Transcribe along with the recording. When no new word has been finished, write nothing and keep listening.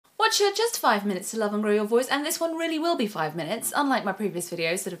Watch just 5 minutes to love and grow your voice, and this one really will be 5 minutes, unlike my previous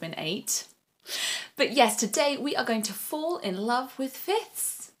videos that have been 8. But yes, today we are going to fall in love with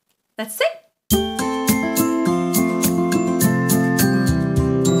fifths. Let's sing!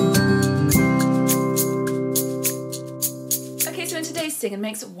 Okay, so in today's Sing and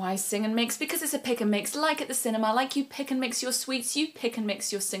Mix, why Sing and Mix? Because it's a pick and mix, like at the cinema, like you pick and mix your sweets, you pick and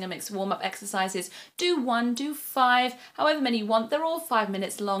mix your Sing and Mix warm-up exercises. Do 1, do 5, however many you want. They're all 5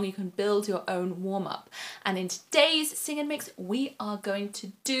 minutes long. You can build your own warm-up. And in today's Sing and Mix, we are going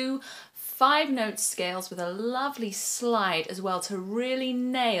to do 5-note scales with a lovely slide as well to really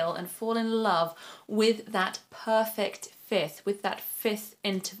nail and fall in love with that perfect fifth, with that fifth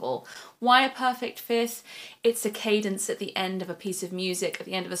interval. Why a perfect fifth? It's a cadence at the end of a piece of music, at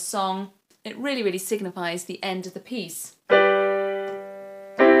the end of a song. It really, really signifies the end of the piece.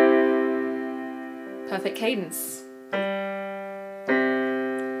 Perfect cadence.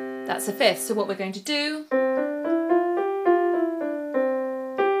 That's a fifth. So what we're going to do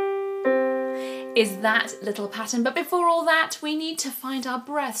is that little pattern. But before all that, we need to find our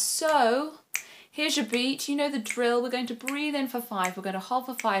breath. So here's your beat, you know the drill. We're going to breathe in for 5, we're going to hold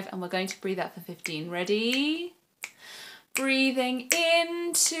for 5, and we're going to breathe out for 15. Ready? Breathing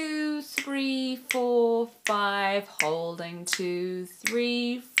in, 2, 3, 4, 5, holding 2,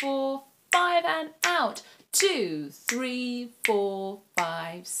 3, 4, 5, and out. 2, 3, 4,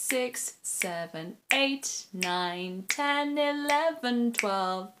 5, 6, 7, 8, 9, 10, 11,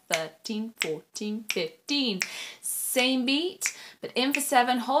 12, 13, 14, 15. Same beat, but in for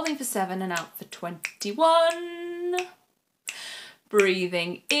 7, holding for 7, and out for 21.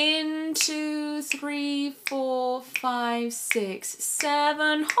 Breathing in, 2, 3, 4, 5, 6,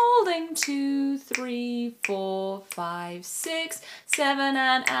 7, holding 2, 3, 4, 5, 6, 7,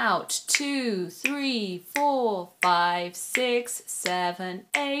 and out. 2, 3, 4, 5, 6, 7,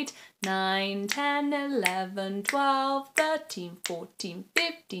 8, 9, 10, 11, 12, 13, 14,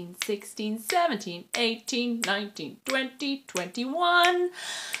 15, 16, 17, 18, 19, 20, 21.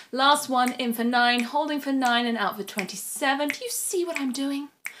 Last one, in for 9, holding for 9, and out for 27. Do you see what I'm doing?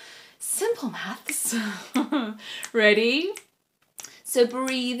 Simple maths. Ready? So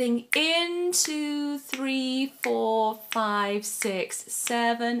breathing in, 2, 3, 4, 5, 6,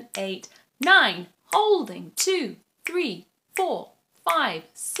 7, 8, 9. Holding 2, 3, 4, 5,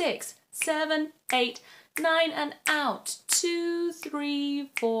 6, 7, 8, 9, and out. 2, 3,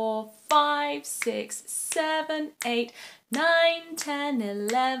 4, 5, 6, 7, 8, 9, 10,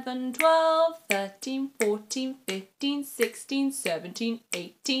 11, 12, 13, 14, 15, 16, 17,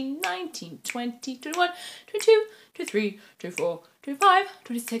 18, 19, 20, 21, 22, 23, 24, 25,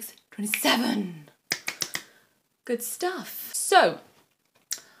 26, 27. Good stuff. So,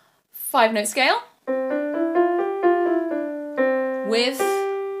 5-note scale with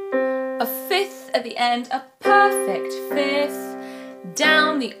a fifth at the end, a perfect fifth.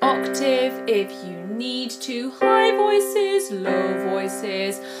 Down the octave if you need to, high voices, low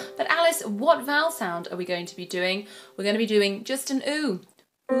voices. But Alice, what vowel sound are we going to be doing? We're going to be doing just an ooh.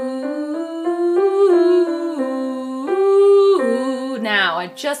 Ooh. Now, I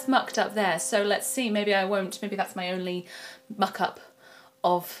just mucked up there, so let's see, maybe I won't, maybe that's my only muck up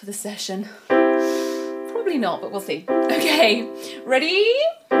of the session. Probably not, but we'll see. Okay, ready?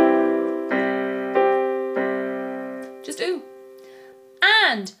 Just ooh.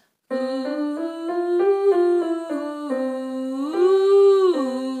 And ooh,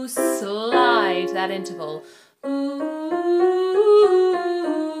 slide that interval. Ooh,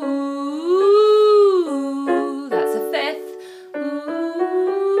 that's a fifth.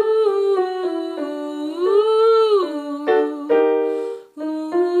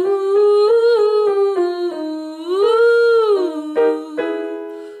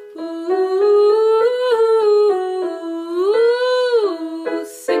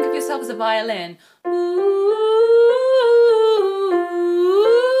 As a violin. Ooh,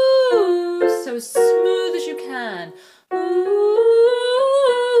 so smooth as you can. Ooh,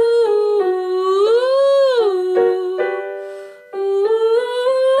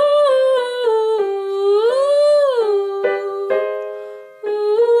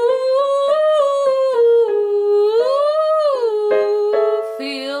 ooh,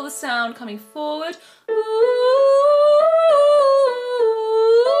 feel the sound coming forward.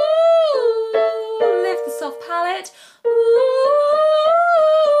 Soft palate.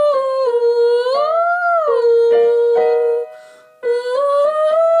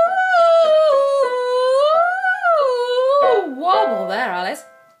 Wobble there, Alice.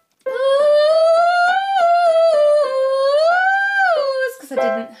 It's because I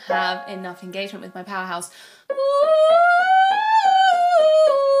didn't have enough engagement with my powerhouse.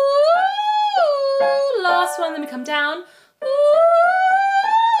 last one, then we come down.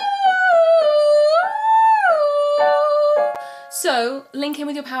 So link in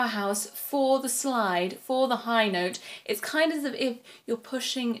with your powerhouse for the slide, for the high note. It's kind of as if you're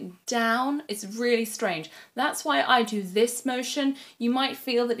pushing down. It's really strange. That's why I do this motion. You might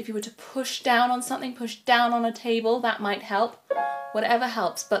feel that if you were to push down on something, push down on a table, that might help. Whatever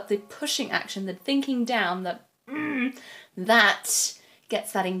helps, but the pushing action, the thinking down, that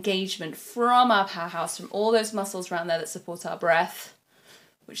gets that engagement from our powerhouse, from all those muscles around there that support our breath,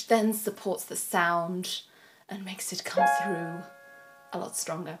 which then supports the sound and makes it come through a lot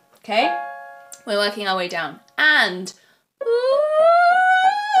stronger, okay? We're working our way down. And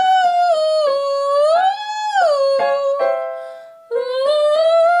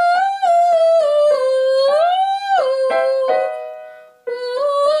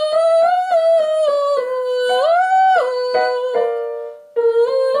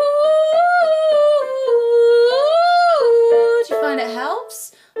do you find it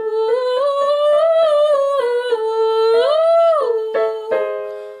helps?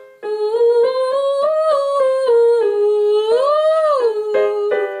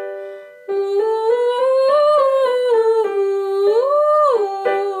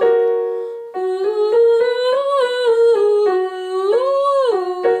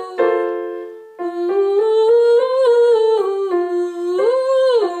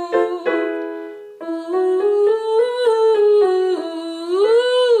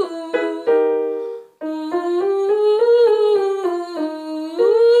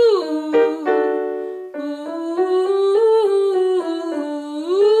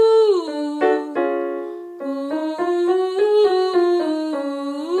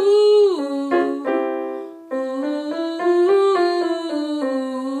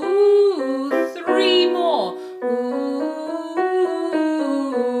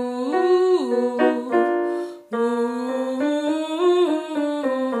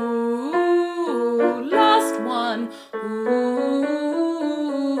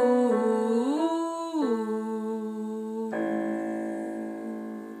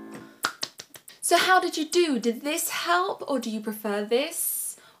 So how did you do? Did this help, or do you prefer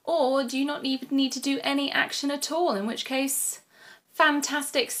this? Or do you not even need to do any action at all, in which case,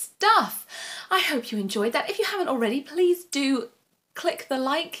 fantastic stuff. I hope you enjoyed that. If you haven't already, please do click the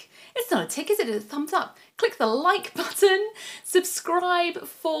like. It's not a tick, is it? It's a thumbs up. Click the like button, subscribe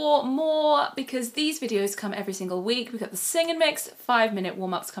for more, because these videos come every single week. We've got the sing and mix, 5-minute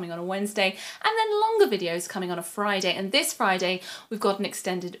warm-ups coming on a Wednesday, and then longer videos coming on a Friday. And this Friday, we've got an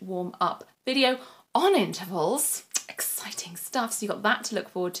extended warm-up video on intervals. Exciting stuff. So you've got that to look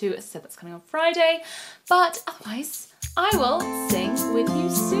forward to. As I said, that's coming on Friday. But otherwise, I will sing with you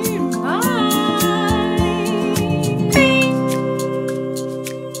soon. Bye.